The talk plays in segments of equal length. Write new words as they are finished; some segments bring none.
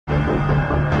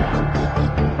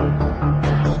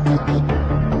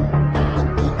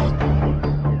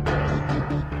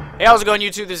Hey, how's it going,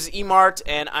 YouTube? This is Emart,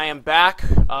 and I am back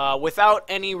without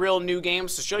any real new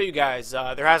games to show you guys.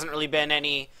 There hasn't really been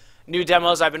any new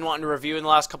demos I've been wanting to review in the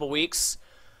last couple weeks,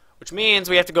 which means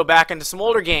we have to go back into some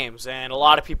older games, and a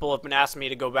lot of people have been asking me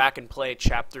to go back and play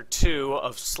Chapter 2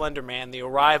 of Slender Man: The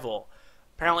Arrival.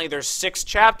 Apparently there's 6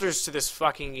 chapters to this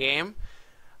fucking game.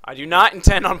 I do not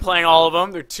intend on playing all of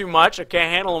them. They're too much. I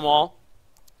can't handle them all.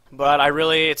 But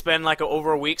it's been like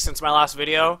over a week since my last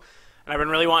video, and I've been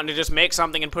really wanting to just make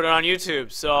something and put it on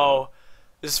YouTube. So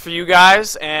this is for you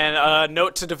guys, and a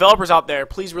note to developers out there: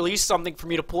 please release something for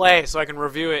me to play so I can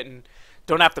review it and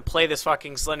don't have to play this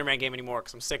fucking Slenderman game anymore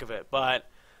because I'm sick of it. But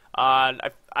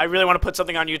I really want to put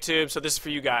something on YouTube, so this is for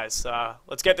you guys.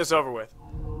 Let's get this over with.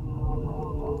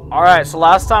 Alright, so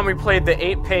last time we played the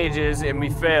 8 pages and we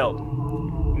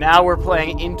failed. Now we're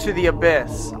playing Into the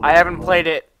Abyss. I haven't played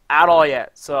it at all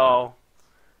yet, so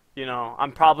you know,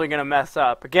 I'm probably going to mess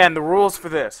up. Again, the rules for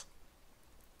this: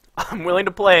 I'm willing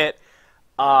to play it,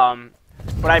 but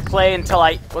I play until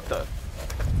I... What the...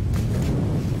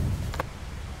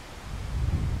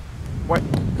 What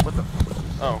the...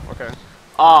 Oh, okay.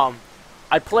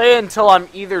 I play until I'm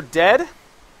either dead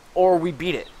or we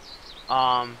beat it.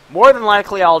 More than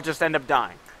likely, I'll just end up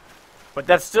dying. But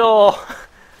that's still...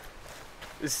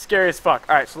 is scary as fuck.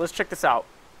 Alright, so let's check this out.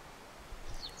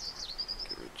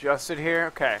 Adjust it here.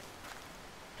 Okay.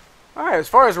 Alright, as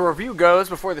far as a review goes,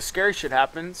 before the scary shit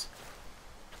happens,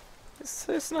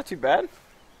 it's not too bad.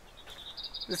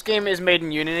 This game is made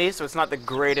in Unity, so it's not the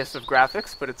greatest of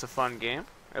graphics, but it's a fun game.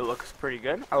 It looks pretty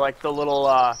good. I like the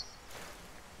little,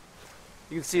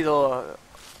 you can see the,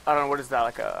 I don't know, what is that,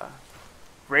 like a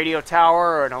radio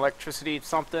tower or an electricity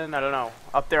something, I don't know,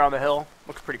 up there on the hill.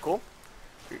 Looks pretty cool.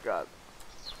 We got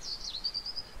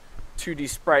 2D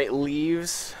sprite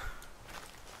leaves.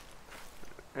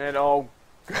 And all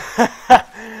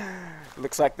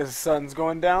looks like the sun's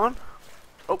going down.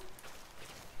 Oh.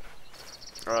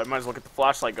 Alright, I might as well get the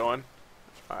flashlight going.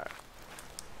 Alright.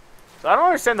 So I don't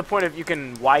understand the point of you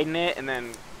can widen it and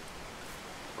then,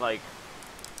 like,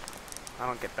 I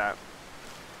don't get that.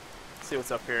 Let's see what's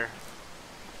up here.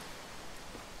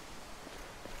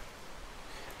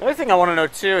 Another thing I want to know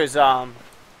too is,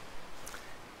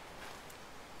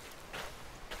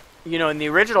 you know, in the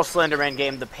original Slenderman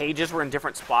game, the pages were in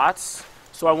different spots.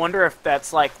 So I wonder if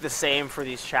that's, like, the same for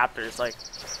these chapters. Like,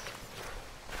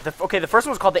 okay, the first one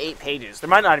was called the 8 pages. There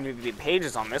might not even be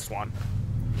pages on this one.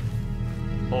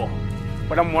 Oh.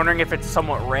 But I'm wondering if it's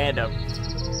somewhat random.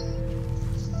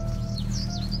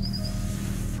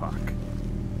 Fuck.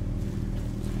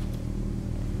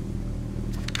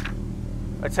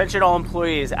 Attention all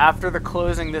employees. After the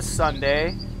closing this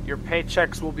Sunday, your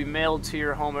paychecks will be mailed to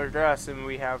your home address and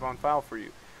we have on file for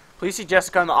you. Please see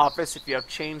Jessica in the office if you have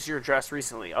changed your address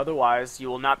recently. Otherwise, you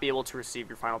will not be able to receive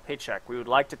your final paycheck. We would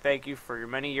like to thank you for your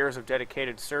many years of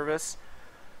dedicated service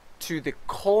to the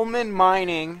Coleman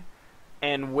Mining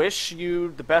and wish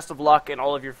you the best of luck in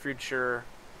all of your future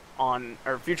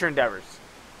endeavors.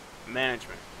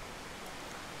 Management.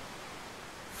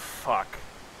 Fuck.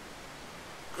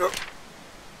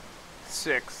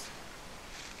 6.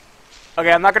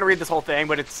 Okay, I'm not gonna read this whole thing,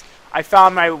 but it's... I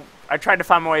tried to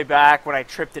find my way back when I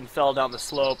tripped and fell down the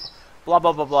slope. Blah,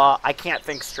 blah, blah, blah. I can't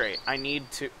think straight. I need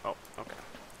to... Oh, okay.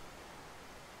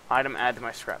 Item add to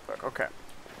my scrapbook. Okay.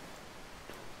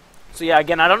 So yeah,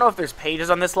 again, I don't know if there's pages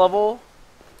on this level,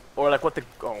 or like what the...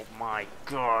 Oh my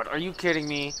god. Are you kidding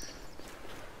me?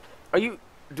 Are you...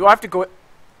 Do I have to go...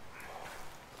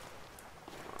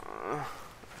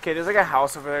 Okay, there's like a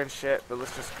house over there and shit, but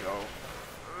let's just go.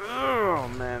 Oh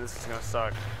man, this is gonna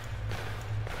suck.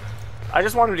 I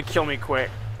just want him to kill me quick.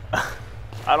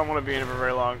 I don't want to be in it for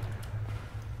very long.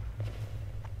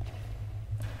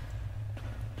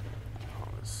 Oh,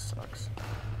 this sucks.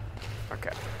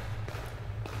 Okay.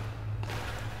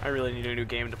 I really need a new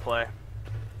game to play.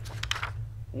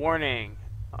 Warning.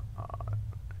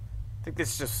 I think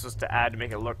this is just supposed to add to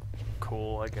make it look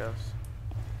cool, I guess.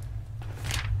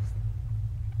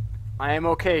 I am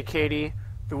okay, Katie.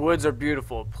 The woods are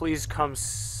beautiful. Please come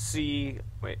see.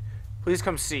 Wait. Please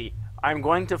come see. I'm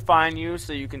going to find you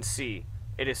so you can see.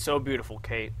 It is so beautiful,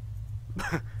 Kate.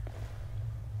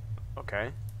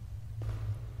 Okay.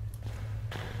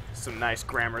 Some nice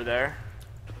grammar there.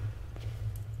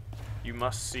 You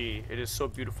must see. It is so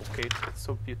beautiful, Kate. It's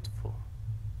so beautiful.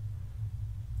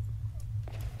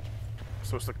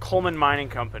 So it's the Coleman Mining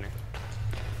Company.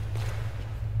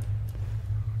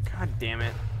 God damn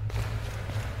it.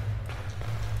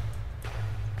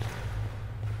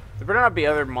 There better not be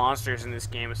other monsters in this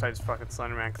game besides fucking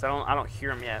Slenderman, because I don't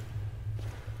hear him yet.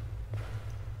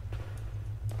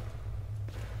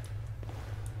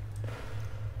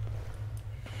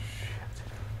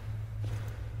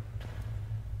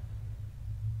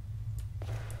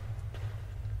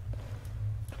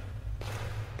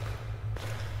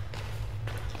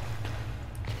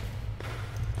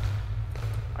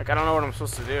 Like, I don't know what I'm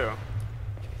supposed to do.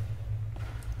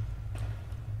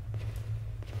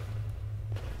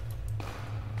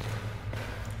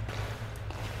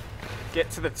 Get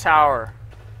to the tower.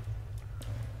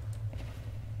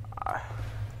 I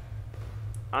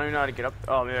don't even know how to get up.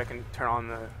 Oh, maybe I can turn on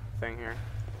the thing here.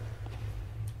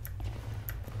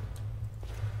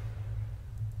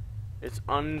 It's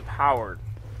unpowered.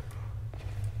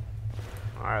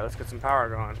 Alright, let's get some power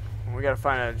going. We gotta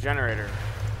find a generator.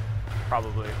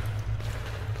 Probably.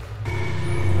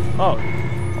 Oh.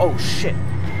 Oh, shit.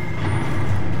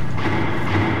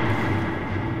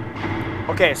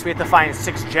 Okay, so we have to find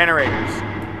 6 generators.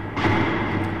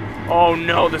 Oh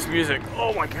no, this music.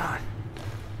 Oh my god.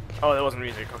 Oh, that wasn't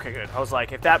music. Okay, good. I was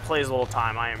like, if that plays a little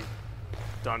time, I am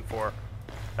done for.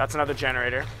 That's another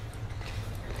generator.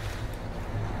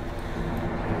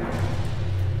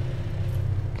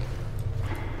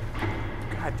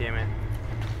 God damn it.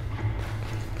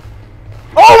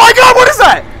 Oh my god, what is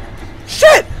that?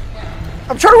 Shit!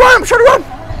 I'm trying to run, I'm trying to run!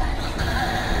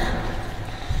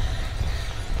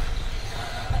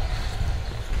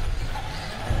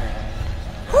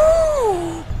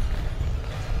 Woo!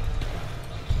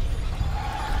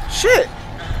 Shit!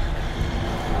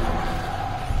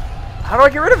 How do I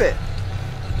get rid of it?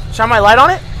 Shine my light on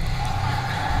it?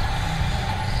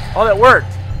 Oh, that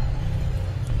worked.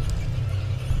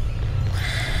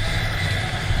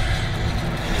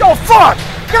 Oh, fuck!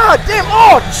 God damn!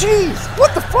 Oh, jeez!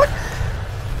 What the fuck?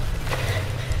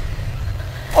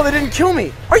 Oh, they didn't kill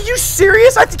me. Are you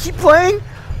serious? I have to keep playing?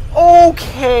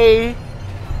 Okay.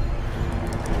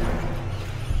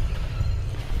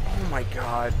 Oh my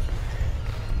god.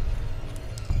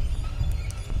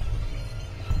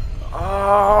 Oh,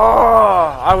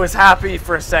 I was happy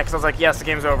for a sec, 'cause I was like, yes, the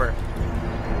game's over.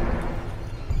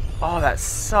 Oh, that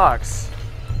sucks.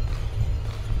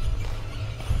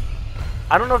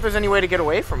 I don't know if there's any way to get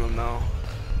away from him, though.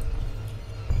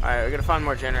 Alright, we gotta find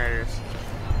more generators.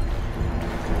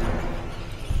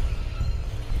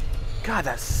 God,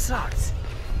 that sucks.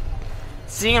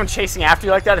 Seeing him chasing after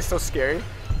you like that is so scary.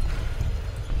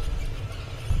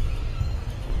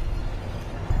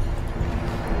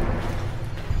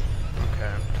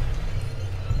 Okay.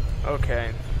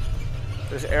 Okay.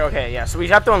 There's okay, yeah. So we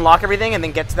have to unlock everything and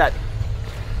then get to that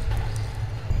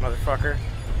motherfucker.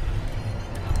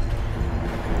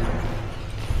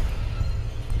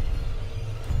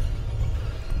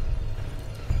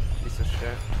 Piece of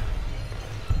shit.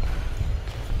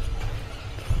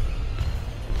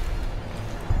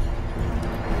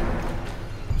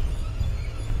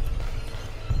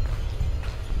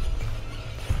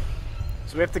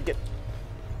 So we have to get.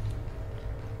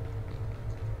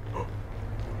 I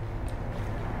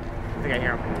think I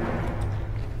hear him.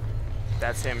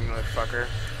 That's him, motherfucker.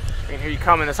 I can hear you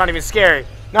coming. That's not even scary.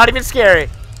 Not even scary.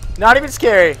 Not even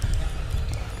scary.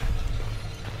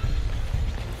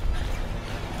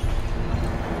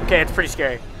 Okay, it's pretty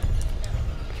scary.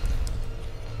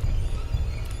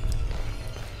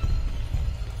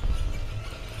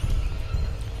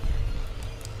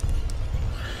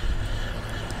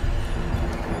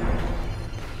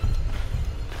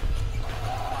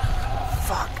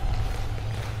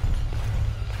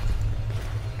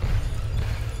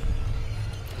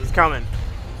 Coming.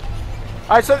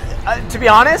 Alright, so to be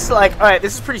honest, like, alright,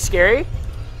 this is pretty scary,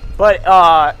 but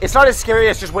it's not as scary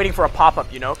as just waiting for a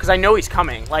pop-up, you know, because I know he's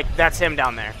coming. Like, that's him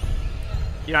down there.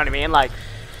 You know what I mean? Like,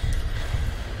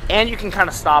 and you can kind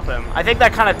of stop him. I think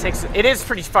that kind of takes, it is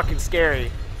pretty fucking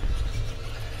scary.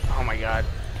 Oh my god.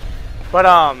 But,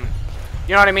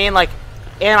 you know what I mean? Like,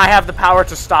 and I have the power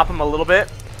to stop him a little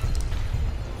bit.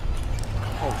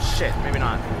 Oh shit, maybe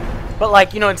not. But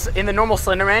like, you know, in the normal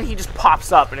Slenderman, he just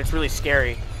pops up and it's really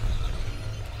scary.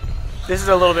 This is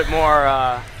a little bit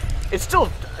more, it's still,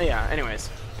 yeah, anyways.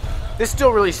 This still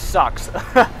really sucks.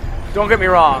 Don't get me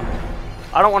wrong.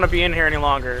 I don't want to be in here any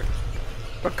longer.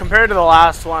 But compared to the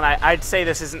last one, I'd say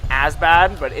this isn't as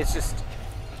bad, but it's just,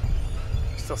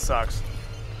 it still sucks.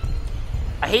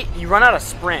 I hate, you run out of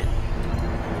sprint.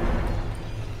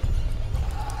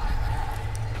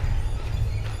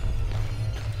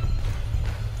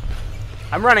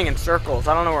 I'm running in circles.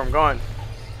 I don't know where I'm going.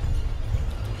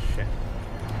 Shit.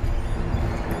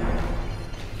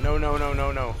 No, no, no,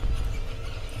 no, no.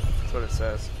 That's what it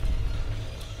says.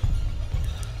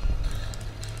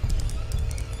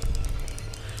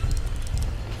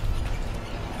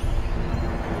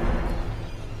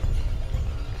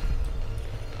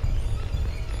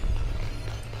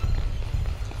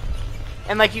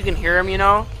 and like you can hear him, you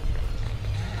know.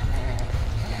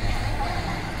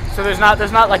 So there's not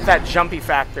like that jumpy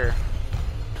factor.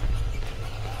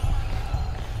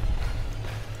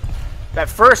 That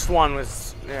first one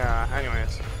was, yeah.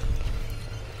 Anyways.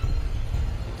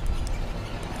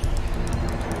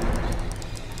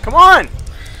 Come on!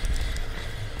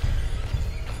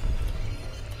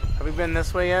 Have we been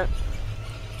this way yet?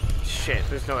 Shit,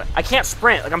 there's no way. I can't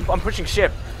sprint. Like, I'm pushing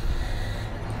ship.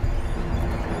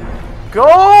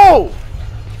 Go!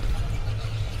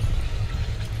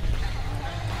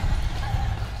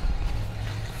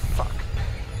 Fuck.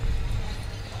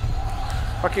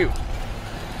 Fuck you.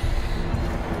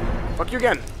 Fuck you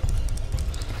again.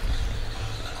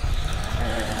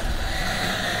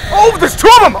 Oh, there's two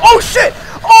of them! Oh, shit!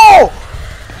 Oh!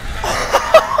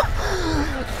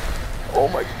 Oh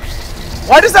my...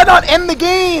 Why does that not end the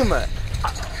game?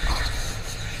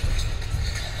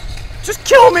 Just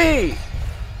kill me!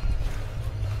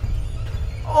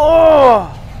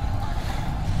 Oh!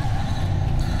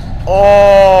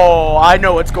 Oh, I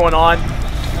know what's going on.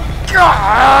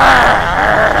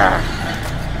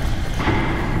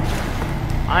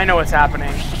 I know what's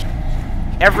happening.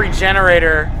 Every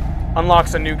generator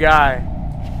unlocks a new guy.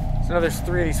 So now there's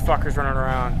 3 of these fuckers running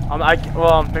around.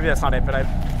 Well, maybe that's not it, but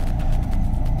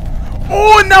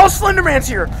Oh, and now Slenderman's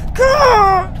here!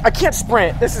 I can't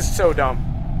sprint. This is so dumb.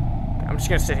 I'm just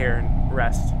gonna sit here and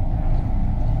rest.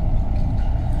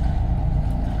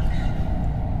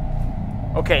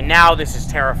 Okay, now this is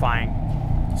terrifying.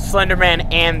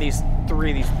 Slenderman and these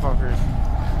 3 of these fuckers.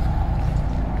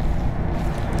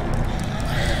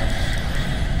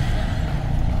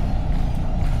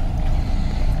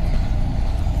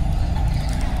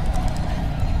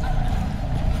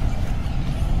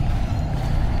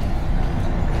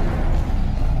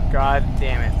 God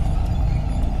damn it.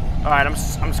 Alright, I'm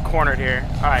just cornered here.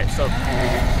 Alright, so...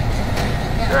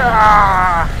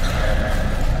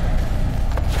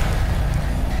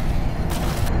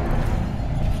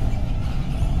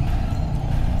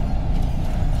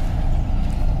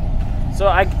 So,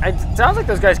 it sounds like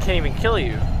those guys can't even kill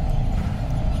you.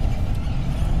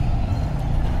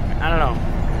 I don't know.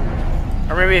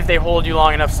 Or maybe if they hold you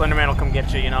long enough, Slenderman will come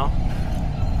get you, you know?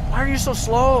 Why are you so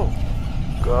slow?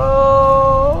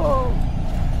 Go!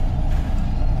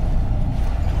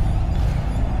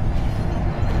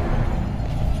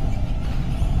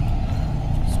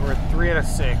 So we're at 3 out of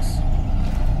 6.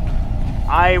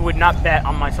 I would not bet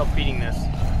on myself beating this.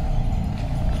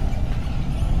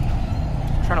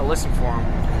 I'm trying to listen for him.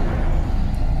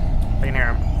 I can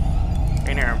hear him. I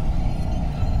can hear him.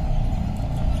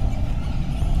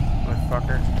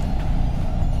 Motherfucker.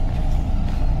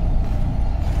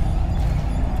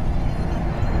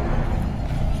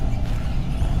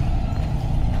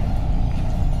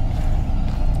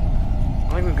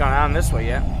 I don't think we've gone down this way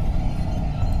yet.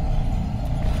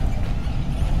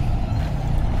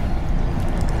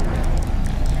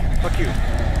 Fuck you.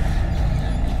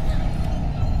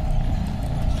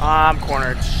 I'm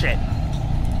cornered. Shit.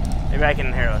 Maybe I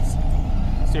can... Here, let's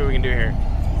see what we can do here.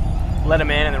 Let him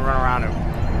in and then run around him.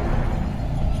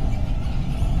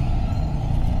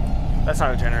 That's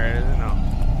not a generator, is it? No.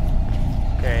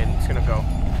 Okay, I'm just gonna go.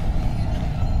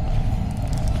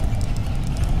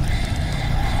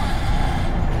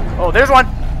 Oh, there's one!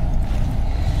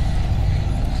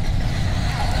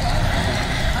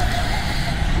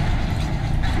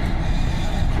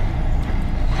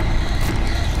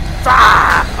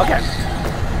 Ah! Okay.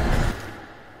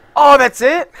 Oh, that's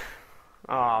it?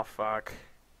 Oh, fuck.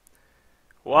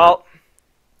 Well.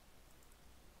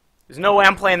 There's no way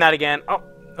I'm playing that again. Oh,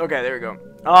 okay, there we go.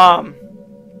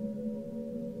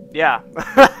 Yeah.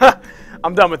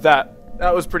 I'm done with that.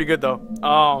 That was pretty good, though.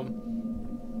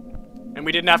 And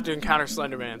we didn't have to encounter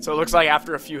Slenderman. So it looks like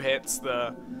after a few hits,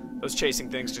 those chasing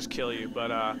things just kill you. But,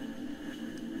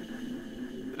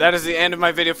 that is the end of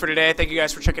my video for today. Thank you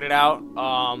guys for checking it out.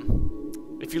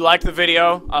 If you liked the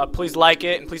video, please like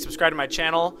it and please subscribe to my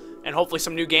channel. And hopefully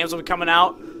some new games will be coming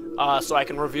out so I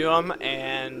can review them.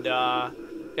 And,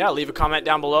 yeah, leave a comment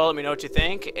down below. Let me know what you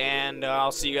think. And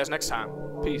I'll see you guys next time.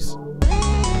 Peace.